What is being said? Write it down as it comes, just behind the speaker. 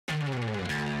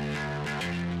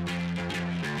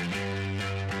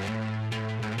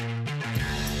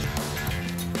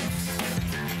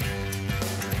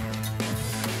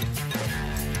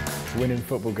Winning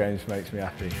football games makes me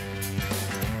happy.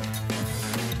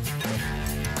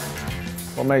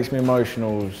 What makes me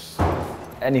emotional is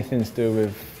anything to do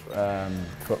with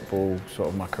football, sort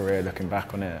of my career, looking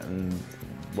back on it, and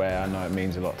where I know it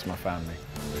means a lot to my family.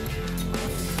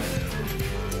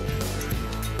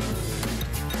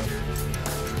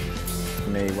 For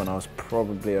me, when I was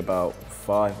probably about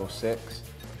 5 or 6,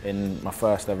 in my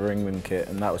first ever England kit,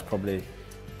 and that was probably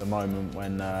the moment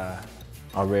when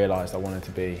I realised I wanted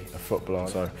to be a footballer.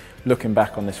 So looking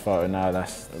back on this photo now,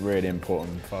 that's a really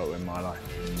important photo in my life.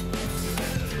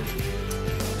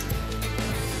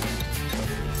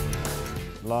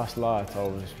 Last lie I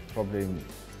told was probably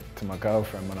to my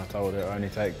girlfriend when I told her it would only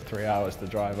take 3 hours to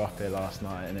drive up here last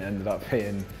night, and it ended up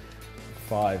being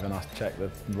 5, and I checked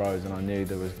the roads and I knew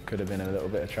there could have been a little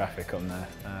bit of traffic on there,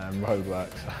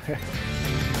 roadworks.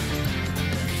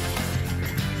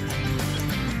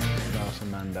 Nelson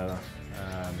Mandela,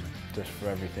 just for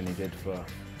everything he did for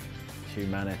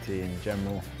humanity in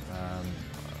general. I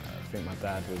think my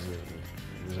dad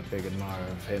was a big admirer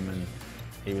of him, and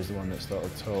he was the one that sort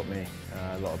of taught me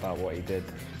a lot about what he did.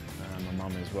 My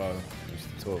mum as well used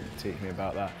to teach me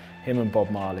about that. Him and Bob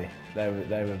Marley, they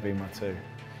would be my two.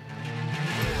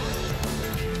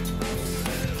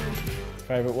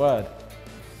 Favourite word?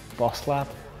 Boss lad.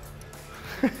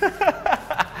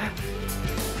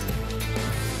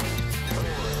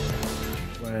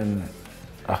 When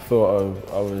I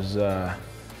thought I was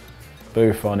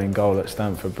Buffon in goal at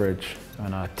Stamford Bridge,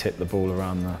 and I tipped the ball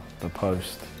around the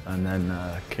post, and then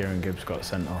Kieran Gibbs got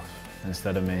sent off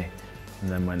instead of me, and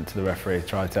then went to the referee,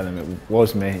 tried telling him it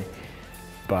was me,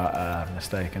 but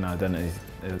mistaken identity,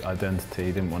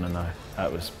 he didn't want to know.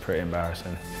 That was pretty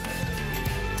embarrassing.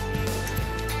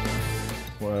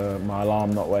 Well, my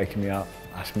alarm not waking me up,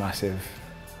 that's massive.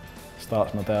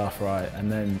 Starts my day off right, and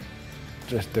then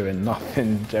just doing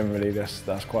nothing generally,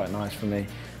 that's quite nice for me.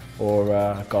 Or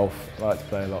golf, I like to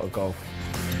play a lot of golf.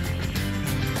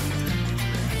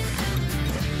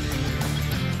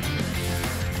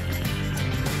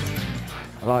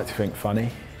 I like to think funny,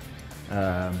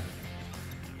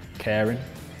 caring.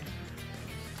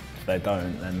 If they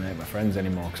don't, then they ain't my friends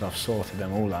anymore, because I've sorted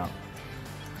them all out.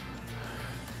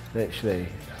 Literally,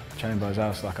 Chamberlain's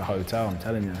house is like a hotel, I'm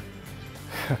telling you.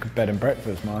 Like a bed and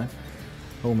breakfast, mine.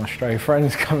 All my stray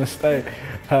friends come and stay.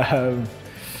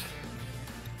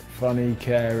 Funny,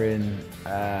 caring,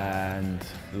 and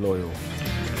loyal.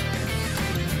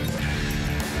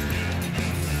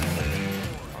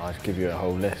 I'll give you a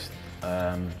whole list.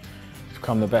 To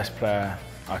become the best player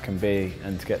I can be,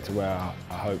 and to get to where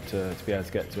I hope to be able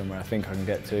to get to, and where I think I can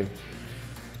get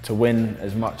to win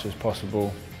as much as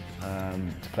possible,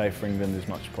 to play for England as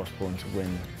much as possible, and to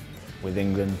win with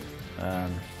England.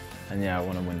 And yeah, I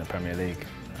want to win the Premier League.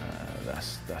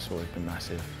 That's always been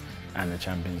massive, and the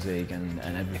Champions League and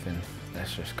everything.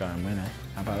 Let's just go and win it.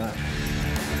 How about that?